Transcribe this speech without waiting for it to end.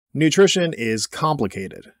Nutrition is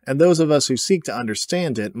complicated, and those of us who seek to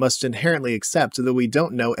understand it must inherently accept that we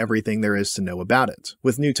don't know everything there is to know about it.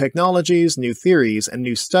 With new technologies, new theories, and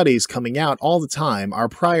new studies coming out all the time, our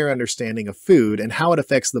prior understanding of food and how it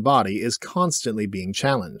affects the body is constantly being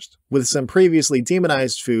challenged. With some previously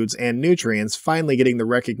demonized foods and nutrients finally getting the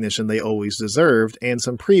recognition they always deserved, and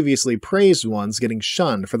some previously praised ones getting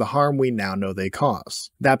shunned for the harm we now know they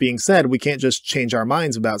cause. That being said, we can't just change our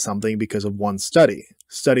minds about something because of one study.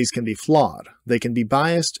 Studies can be flawed, they can be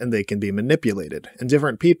biased, and they can be manipulated, and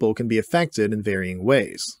different people can be affected in varying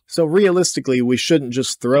ways. So realistically, we shouldn't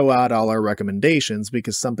just throw out all our recommendations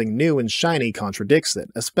because something new and shiny contradicts it,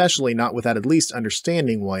 especially not without at least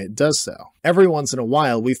understanding why it does so. Every once in a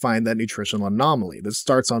while, we find that nutritional anomaly that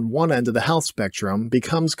starts on one end of the health spectrum,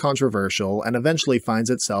 becomes controversial, and eventually finds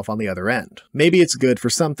itself on the other end. Maybe it's good for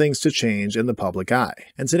some things to change in the public eye.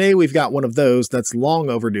 And today we've got one of those that's long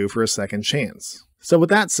overdue for a second chance. So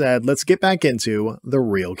with that said, let's get back into the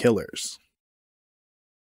real killers.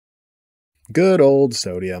 Good old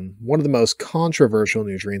sodium, one of the most controversial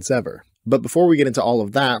nutrients ever. But before we get into all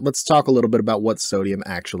of that, let's talk a little bit about what sodium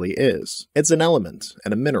actually is. It's an element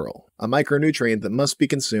and a mineral, a micronutrient that must be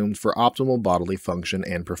consumed for optimal bodily function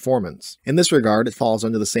and performance. In this regard, it falls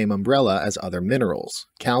under the same umbrella as other minerals: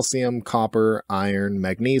 calcium, copper, iron,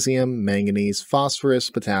 magnesium, manganese,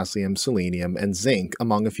 phosphorus, potassium, selenium, and zinc,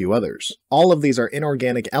 among a few others. All of these are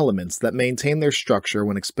inorganic elements that maintain their structure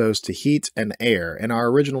when exposed to heat and air and are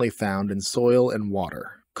originally found in soil and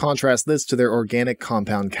water. Contrast this to their organic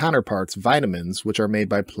compound counterparts, vitamins, which are made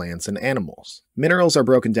by plants and animals. Minerals are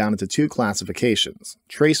broken down into two classifications: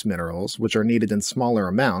 trace minerals, which are needed in smaller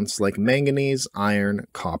amounts like manganese, iron,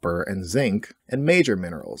 copper, and zinc, and major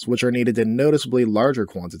minerals, which are needed in noticeably larger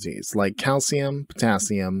quantities like calcium,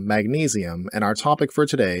 potassium, magnesium, and our topic for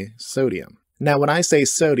today, sodium. Now, when I say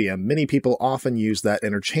sodium, many people often use that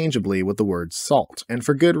interchangeably with the word salt, and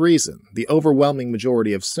for good reason. The overwhelming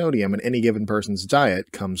majority of sodium in any given person's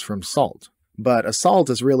diet comes from salt. But a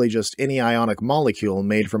salt is really just any ionic molecule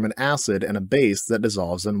made from an acid and a base that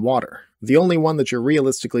dissolves in water. The only one that you're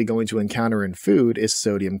realistically going to encounter in food is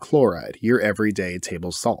sodium chloride, your everyday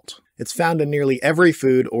table salt. It's found in nearly every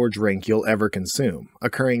food or drink you'll ever consume,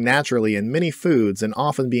 occurring naturally in many foods and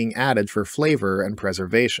often being added for flavor and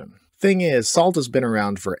preservation. Thing is, salt has been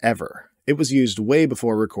around forever. It was used way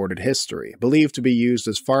before recorded history, believed to be used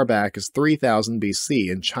as far back as 3000 BC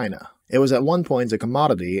in China. It was at one point a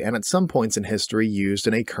commodity, and at some points in history used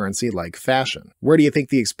in a currency-like fashion. Where do you think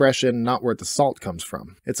the expression "not worth the salt" comes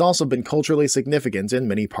from? It's also been culturally significant in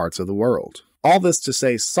many parts of the world. All this to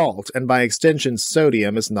say salt, and by extension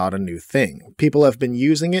sodium, is not a new thing. People have been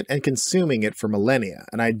using it and consuming it for millennia,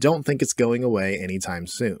 and I don't think it's going away anytime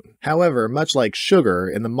soon. However, much like sugar,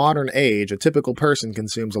 in the modern age, a typical person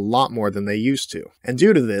consumes a lot more than they used to. And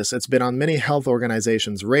due to this, it's been on many health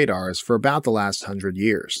organizations' radars for about the last 100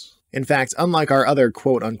 years. In fact, unlike our other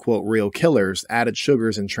quote-unquote real killers, added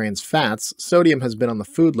sugars and trans fats, sodium has been on the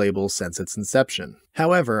food labels since its inception.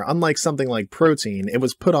 However, unlike something like protein, it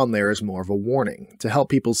was put on there as more of a warning, to help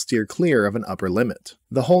people steer clear of an upper limit.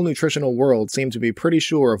 The whole nutritional world seemed to be pretty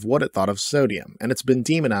sure of what it thought of sodium, and it's been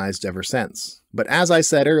demonized ever since. But as I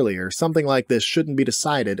said earlier, something like this shouldn't be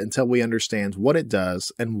decided until we understand what it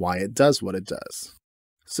does and why it does what it does.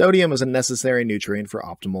 Sodium is a necessary nutrient for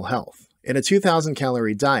optimal health. In a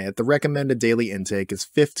 2,000-calorie diet, the recommended daily intake is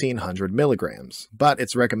 1,500 milligrams, but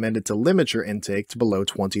it's recommended to limit your intake to below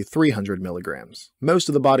 2,300 milligrams. Most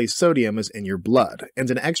of the body's sodium is in your blood,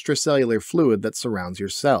 and an extracellular fluid that surrounds your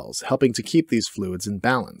cells, helping to keep these fluids in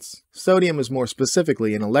balance. Sodium is more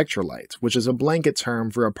specifically an electrolyte, which is a blanket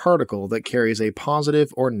term for a particle that carries a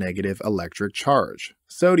positive or negative electric charge.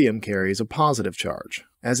 Sodium carries a positive charge.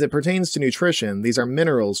 As it pertains to nutrition, these are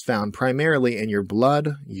minerals found primarily in your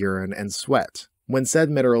blood, urine, and sweat. When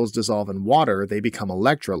said minerals dissolve in water, they become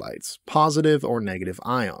electrolytes, positive or negative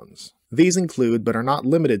ions. These include, but are not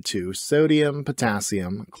limited to, sodium,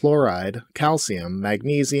 potassium, chloride, calcium,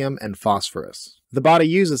 magnesium, and phosphorus. The body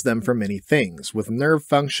uses them for many things, with nerve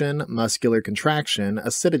function, muscular contraction,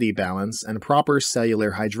 acidity balance, and proper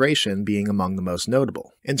cellular hydration being among the most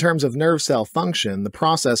notable. In terms of nerve cell function, the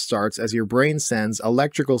process starts as your brain sends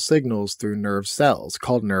electrical signals through nerve cells,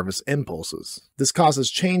 called nervous impulses. This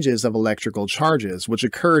causes changes of electrical charges, which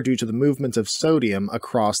occur due to the movement of sodium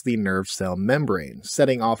across the nerve cell membrane,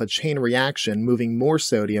 setting off a chain reaction moving more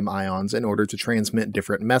sodium ions in order to transmit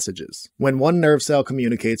different messages. When one nerve cell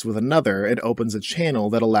communicates with another, it opens a channel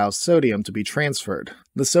that allows sodium to be transferred.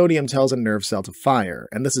 The sodium tells a nerve cell to fire,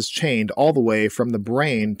 and this is chained all the way from the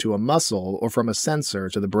brain to a muscle or from a sensor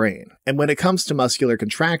to the brain. And when it comes to muscular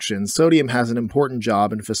contraction, sodium has an important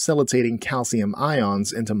job in facilitating calcium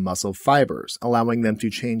ions into muscle fibers, allowing them to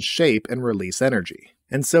change shape and release energy.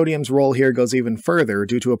 And sodium's role here goes even further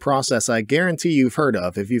due to a process I guarantee you've heard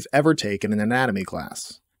of if you've ever taken an anatomy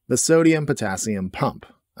class: the sodium-potassium pump,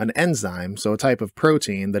 an enzyme, so a type of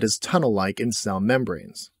protein that is tunnel-like in cell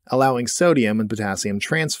membranes, allowing sodium and potassium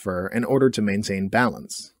transfer in order to maintain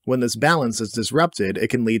balance. When this balance is disrupted, it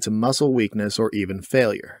can lead to muscle weakness or even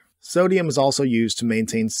failure. Sodium is also used to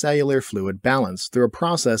maintain cellular fluid balance through a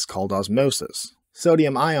process called osmosis.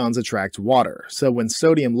 Sodium ions attract water, so when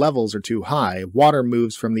sodium levels are too high, water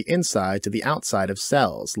moves from the inside to the outside of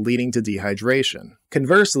cells, leading to dehydration.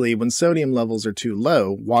 Conversely, when sodium levels are too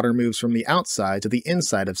low, water moves from the outside to the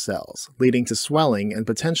inside of cells, leading to swelling and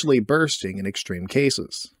potentially bursting in extreme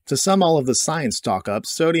cases. To sum all of the science talk up,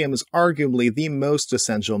 sodium is arguably the most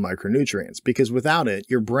essential micronutrient because without it,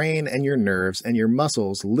 your brain and your nerves and your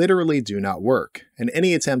muscles literally do not work, and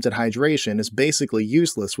any attempt at hydration is basically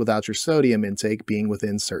useless without your sodium intake being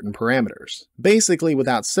within certain parameters. Basically,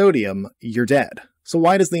 without sodium, you're dead. So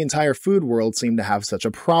why does the entire food world seem to have such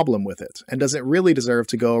a problem with it, and does it really deserve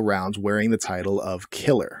to go around wearing the title of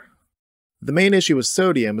killer? The main issue with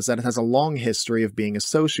sodium is that it has a long history of being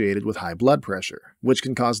associated with high blood pressure, which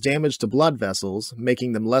can cause damage to blood vessels,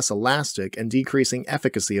 making them less elastic and decreasing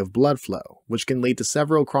efficacy of blood flow, which can lead to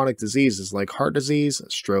several chronic diseases like heart disease,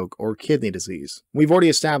 stroke, or kidney disease. We've already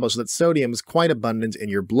established that sodium is quite abundant in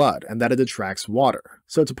your blood and that it attracts water.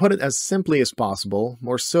 So to put it as simply as possible,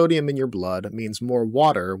 more sodium in your blood means more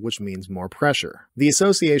water, which means more pressure. The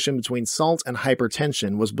association between salt and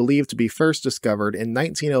hypertension was believed to be first discovered in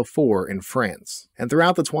 1904 in France. And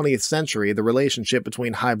throughout the 20th century, the relationship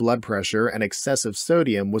between high blood pressure and excessive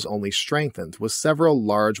sodium was only strengthened, with several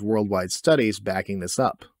large worldwide studies backing this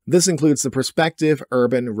up. This includes the Prospective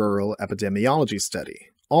Urban-Rural Epidemiology Study,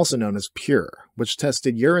 also known as PURE, which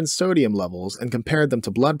tested urine sodium levels and compared them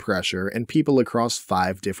to blood pressure in people across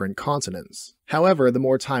 5 different continents. However, the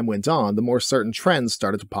more time went on, the more certain trends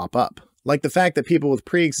started to pop up, like the fact that people with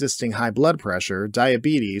pre-existing high blood pressure,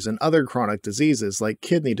 diabetes, and other chronic diseases like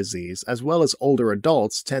kidney disease, as well as older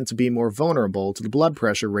adults, tend to be more vulnerable to the blood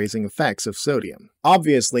pressure-raising effects of sodium.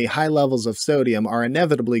 Obviously, high levels of sodium are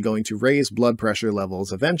inevitably going to raise blood pressure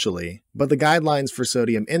levels eventually, but the guidelines for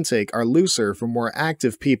sodium intake are looser for more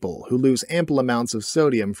active people who lose ample amounts of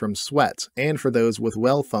sodium from sweat, and for those with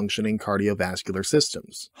well-functioning cardiovascular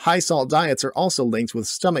systems. High-salt diets are also linked with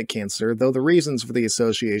stomach cancer, though the reasons for the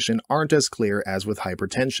association aren't as clear as with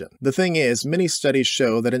hypertension. The thing is, many studies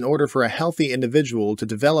show that in order for a healthy individual to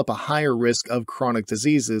develop a higher risk of chronic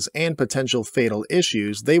diseases and potential fatal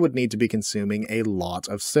issues, they would need to be consuming a lot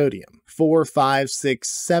of sodium. 4, 5, 6,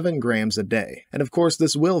 7 grams a day. And of course,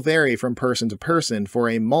 this will vary from person to person for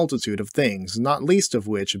a multitude of things, not least of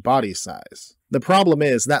which body size. The problem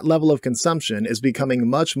is that level of consumption is becoming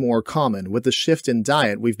much more common with the shift in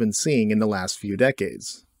diet we've been seeing in the last few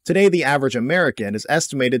decades. Today, the average American is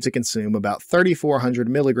estimated to consume about 3,400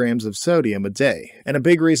 milligrams of sodium a day, and a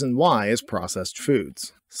big reason why is processed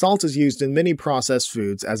foods. Salt is used in many processed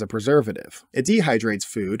foods as a preservative. It dehydrates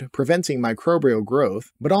food, preventing microbial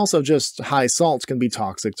growth, but also just high salt can be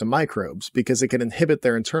toxic to microbes because it can inhibit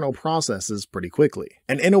their internal processes pretty quickly.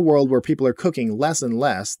 And in a world where people are cooking less and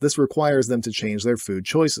less, this requires them to change their food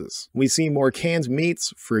choices. We see more canned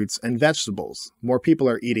meats, fruits, and vegetables. More people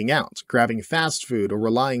are eating out, grabbing fast food, or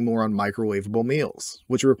relying more on microwavable meals,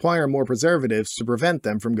 which require more preservatives to prevent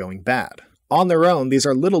them from going bad. On their own, these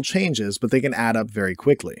are little changes, but they can add up very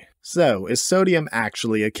quickly. So, is sodium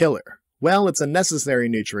actually a killer? Well, it's a necessary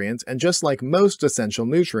nutrient, and just like most essential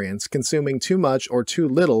nutrients, consuming too much or too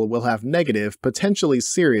little will have negative, potentially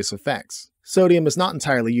serious effects. Sodium is not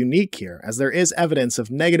entirely unique here, as there is evidence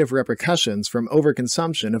of negative repercussions from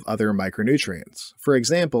overconsumption of other micronutrients. For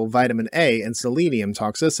example, vitamin A and selenium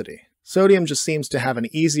toxicity. Sodium just seems to have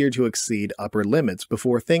an easier to exceed upper limit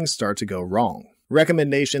before things start to go wrong.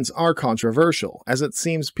 Recommendations are controversial, as it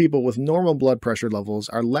seems people with normal blood pressure levels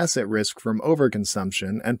are less at risk from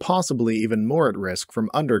overconsumption and possibly even more at risk from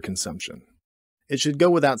underconsumption. It should go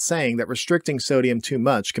without saying that restricting sodium too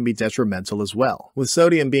much can be detrimental as well. With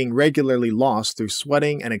sodium being regularly lost through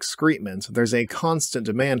sweating and excrement, there's a constant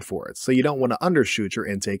demand for it, so you don't want to undershoot your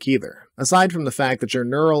intake either. Aside from the fact that your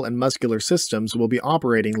neural and muscular systems will be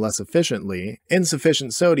operating less efficiently,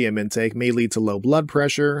 insufficient sodium intake may lead to low blood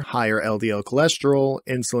pressure, higher LDL cholesterol,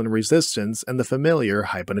 insulin resistance, and the familiar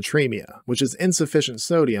hyponatremia, which is insufficient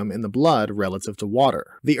sodium in the blood relative to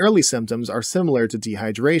water. The early symptoms are similar to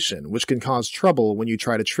dehydration, which can cause trouble when you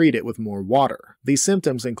try to treat it with more water. These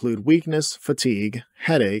symptoms include weakness, fatigue,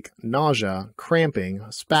 headache, nausea, cramping,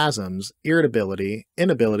 spasms, irritability,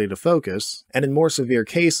 inability to focus, and in more severe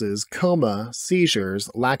cases, coma, seizures,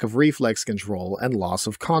 lack of reflex control, and loss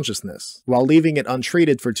of consciousness. While leaving it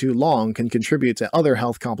untreated for too long can contribute to other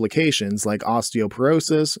health complications like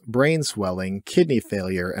osteoporosis, brain swelling, kidney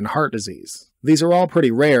failure, and heart disease. These are all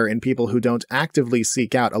pretty rare in people who don't actively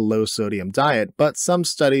seek out a low-sodium diet, but some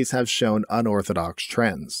studies have shown unorthodox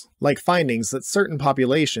trends, like findings that certain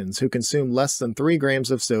populations who consume less than 3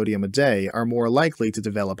 grams of sodium a day are more likely to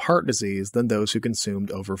develop heart disease than those who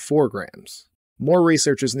consumed over 4 grams. More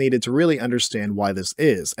research is needed to really understand why this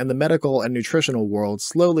is, and the medical and nutritional world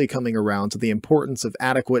slowly coming around to the importance of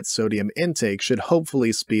adequate sodium intake should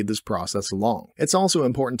hopefully speed this process along. It's also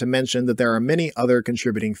important to mention that there are many other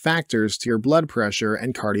contributing factors to your blood pressure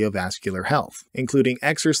and cardiovascular health, including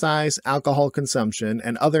exercise, alcohol consumption,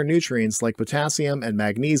 and other nutrients like potassium and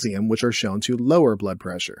magnesium, which are shown to lower blood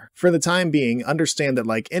pressure. For the time being, understand that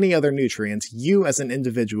like any other nutrient, you as an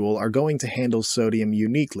individual are going to handle sodium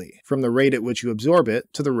uniquely, from the rate at which you absorb it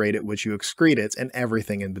to the rate at which you excrete it and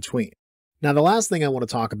everything in between. Now, the last thing I want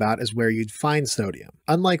to talk about is where you'd find sodium.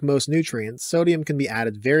 Unlike most nutrients, sodium can be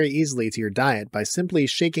added very easily to your diet by simply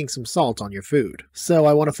shaking some salt on your food. So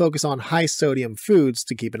I want to focus on high sodium foods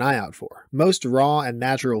to keep an eye out for. Most raw and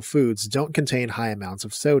natural foods don't contain high amounts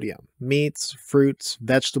of sodium. Meats, fruits,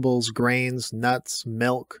 vegetables, grains, nuts,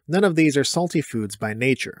 milk, none of these are salty foods by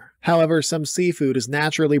nature. However, some seafood is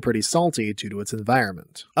naturally pretty salty due to its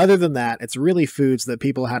environment. Other than that, it's really foods that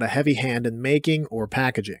people had a heavy hand in making or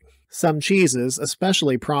packaging. Some cheeses,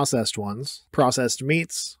 especially processed ones, processed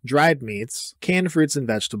meats, dried meats, canned fruits and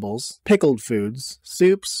vegetables, pickled foods,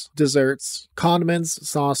 soups, desserts, condiments,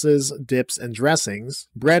 sauces, dips and dressings,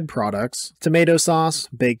 bread products, tomato sauce,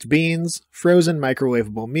 baked beans, frozen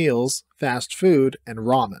microwavable meals, fast food, and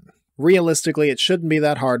ramen. Realistically, it shouldn't be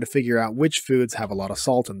that hard to figure out which foods have a lot of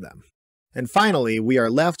salt in them. And finally, we are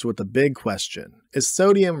left with the big question. Is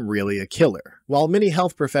sodium really a killer? While many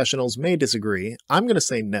health professionals may disagree, I'm going to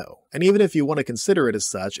say no. And even if you want to consider it as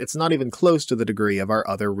such, it's not even close to the degree of our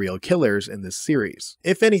other real killers in this series.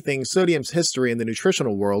 If anything, sodium's history in the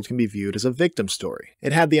nutritional world can be viewed as a victim story.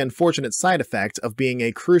 It had the unfortunate side effect of being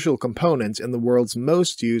a crucial component in the world's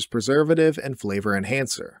most used preservative and flavor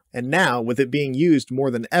enhancer. And now, with it being used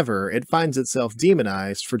more than ever, it finds itself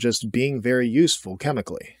demonized for just being very useful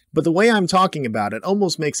chemically. But the way I'm talking about it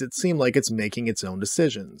almost makes it seem like it's making its own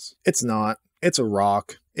decisions. It's not. It's a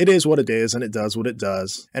rock. It is what it is and it does what it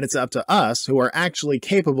does, and it's up to us who are actually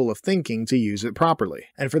capable of thinking to use it properly.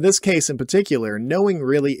 And for this case in particular, knowing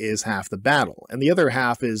really is half the battle, and the other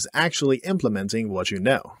half is actually implementing what you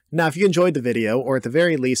know. Now, if you enjoyed the video, or at the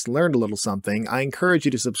very least learned a little something, I encourage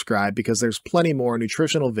you to subscribe because there's plenty more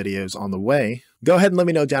nutritional videos on the way. Go ahead and let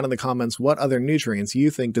me know down in the comments what other nutrients you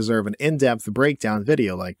think deserve an in-depth breakdown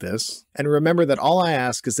video like this. And remember that all I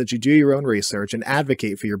ask is that you do your own research and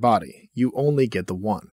advocate for your body. You only get the one.